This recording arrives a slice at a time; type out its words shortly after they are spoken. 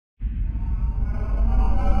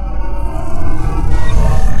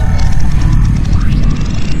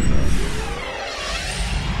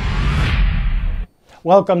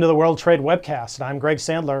Welcome to the World Trade Webcast. I'm Greg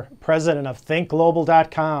Sandler, president of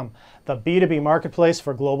thinkglobal.com, the B2B marketplace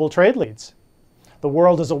for global trade leads. The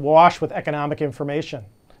world is awash with economic information.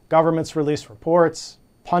 Governments release reports,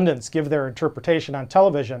 pundits give their interpretation on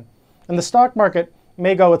television, and the stock market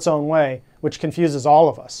may go its own way, which confuses all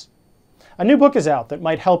of us. A new book is out that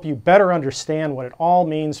might help you better understand what it all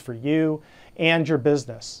means for you and your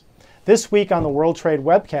business. This week on the World Trade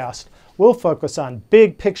Webcast, we'll focus on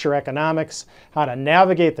big picture economics, how to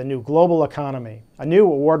navigate the new global economy, a new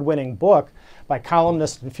award-winning book by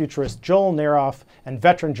columnist and futurist Joel Naroff and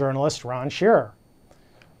veteran journalist Ron Scherer.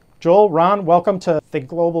 Joel, Ron, welcome to Think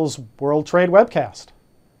Global's World Trade Webcast.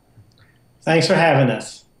 Thanks for having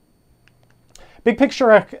us. Big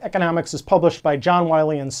Picture Economics is published by John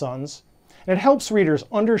Wiley & Sons, and it helps readers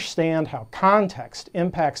understand how context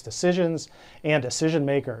impacts decisions and decision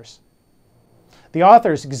makers. The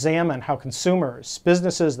authors examine how consumers,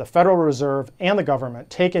 businesses, the Federal Reserve, and the government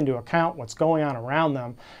take into account what's going on around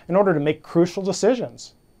them in order to make crucial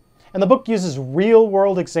decisions. And the book uses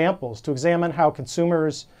real-world examples to examine how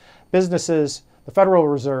consumers, businesses, the Federal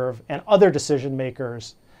Reserve, and other decision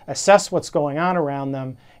makers assess what's going on around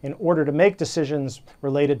them in order to make decisions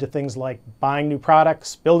related to things like buying new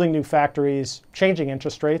products, building new factories, changing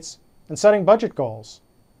interest rates, and setting budget goals.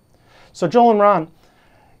 So Joel and Ron,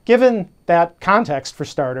 given that context for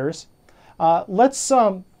starters, let's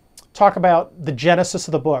talk about the genesis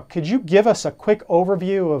of the book. Could you give us a quick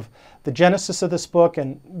overview of the genesis of this book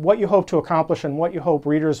and what you hope to accomplish and what you hope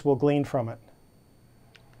readers will glean from it?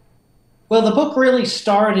 Well, the book really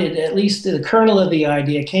started, at least the kernel of the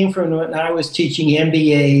idea, came from when I was teaching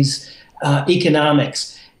MBAs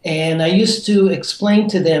economics. And I used to explain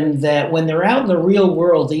to them that when they're out in the real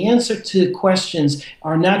world, the answer to questions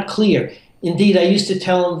are not clear. Indeed, I used to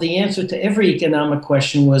tell them the answer to every economic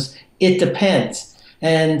question was, it depends.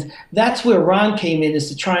 And that's where Ron came in, is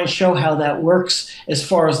to try and show how that works as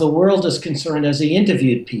far as the world is concerned as he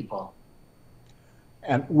interviewed people.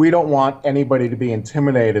 And we don't want anybody to be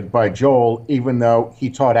intimidated by Joel, even though he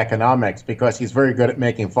taught economics, because he's very good at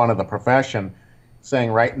making fun of the profession,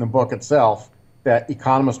 saying right in the book itself that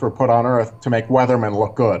economists were put on earth to make weathermen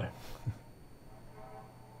look good.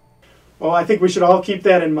 Well, I think we should all keep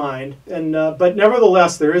that in mind. And but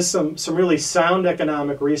nevertheless, there is some really sound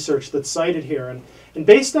economic research that's cited here. And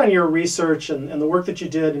based on your research and the work that you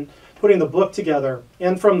did in putting the book together,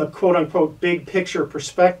 and from the quote-unquote big picture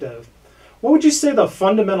perspective, what would you say the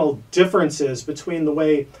fundamental difference is between the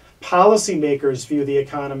way policymakers view the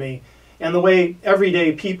economy and the way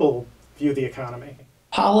everyday people view the economy?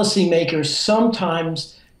 Policymakers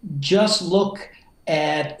sometimes just look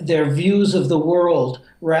at their views of the world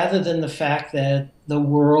rather than the fact that the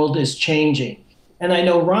world is changing. And I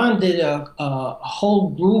know Ron did a whole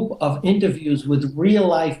group of interviews with real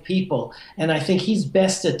life people, and I think he's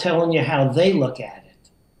best at telling you how they look at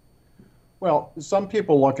it. Well, some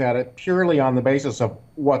people look at it purely on the basis of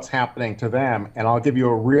what's happening to them. And I'll give you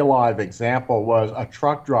a real live example. Was a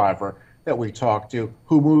truck driver that we talked to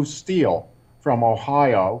who moved steel from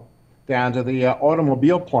Ohio down to the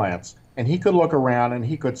automobile plants. And he could look around and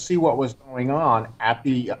he could see what was going on at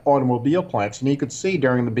the automobile plants. And he could see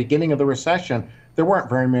during the beginning of the recession, there weren't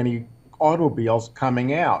very many automobiles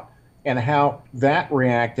coming out. And how that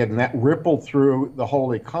reacted and that rippled through the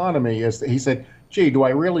whole economy is that he said, gee, do I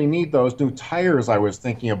really need those new tires I was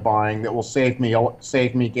thinking of buying that will save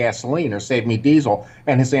me gasoline or save me diesel?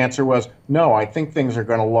 And his answer was, no, I think things are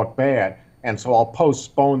going to look bad, and so I'll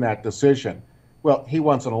postpone that decision. Well, he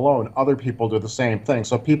wasn't alone. Other people do the same thing.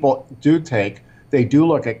 So people do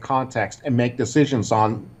look at context and make decisions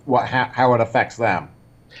on how it affects them.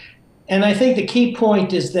 And I think the key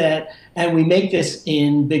point is that, and we make this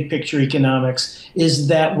in big picture economics, is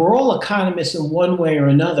that we're all economists in one way or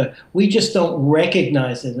another. We just don't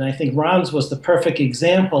recognize it. And I think Ron's was the perfect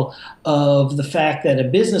example of the fact that a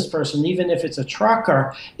business person, even if it's a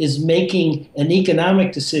trucker, is making an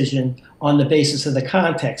economic decision on the basis of the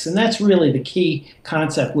context. And that's really the key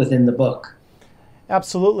concept within the book.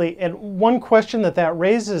 Absolutely. And one question that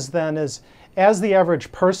raises then is, as the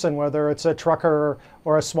average person, whether it's a trucker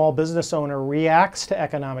or a small business owner, reacts to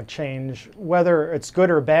economic change, whether it's good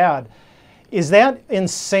or bad, is that in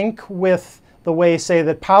sync with the way, say,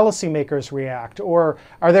 that policymakers react? Or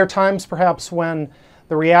are there times perhaps when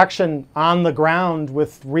the reaction on the ground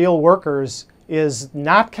with real workers is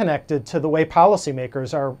not connected to the way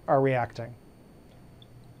policymakers are reacting?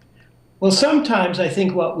 Well, sometimes I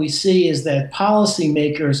think what we see is that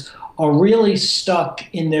policymakers are really stuck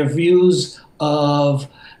in their views of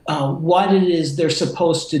what it is they're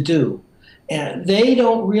supposed to do. And they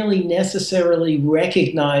don't really necessarily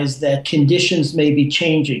recognize that conditions may be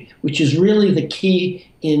changing, which is really the key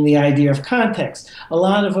in the idea of context. A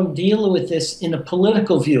lot of them deal with this in a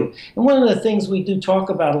political view. And one of the things we do talk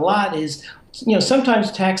about a lot is,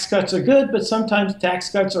 sometimes tax cuts are good, but sometimes tax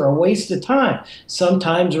cuts are a waste of time.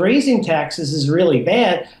 Sometimes raising taxes is really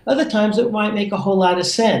bad. Other times it might make a whole lot of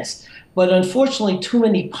sense. But unfortunately, too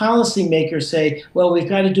many policymakers say, well, we've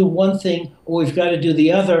got to do one thing or we've got to do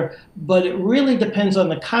the other. But it really depends on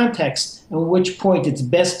the context and which point it's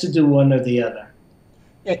best to do one or the other.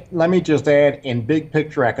 Let me just add, in big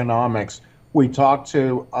picture economics, we talked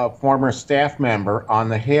to a former staff member on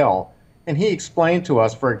the Hill, and he explained to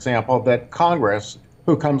us, for example, that Congress,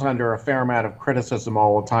 who comes under a fair amount of criticism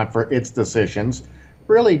all the time for its decisions,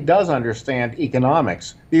 really does understand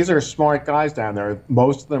economics. These are smart guys down there.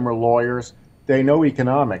 Most of them are lawyers. They know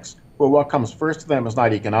economics. But what comes first to them is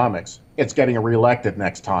not economics. It's getting reelected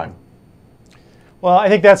next time. Well, I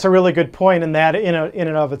think that's a really good point, and that in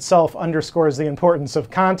and of itself underscores the importance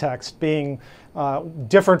of context being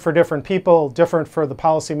different for different people, different for the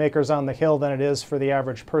policymakers on the Hill than it is for the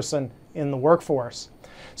average person in the workforce.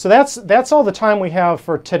 So that's all the time we have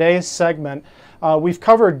for today's segment. We've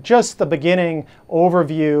covered just the beginning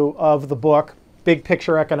overview of the book, Big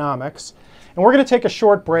Picture Economics. And we're going to take a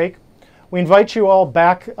short break. We invite you all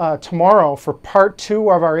back tomorrow for part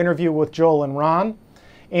 2 of our interview with Joel and Ron.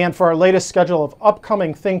 And for our latest schedule of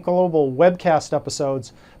upcoming Think Global webcast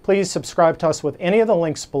episodes, please subscribe to us with any of the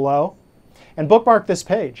links below. And bookmark this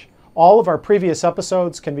page. All of our previous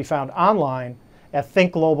episodes can be found online at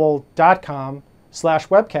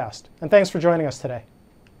thinkglobal.com/webcast. And thanks for joining us today.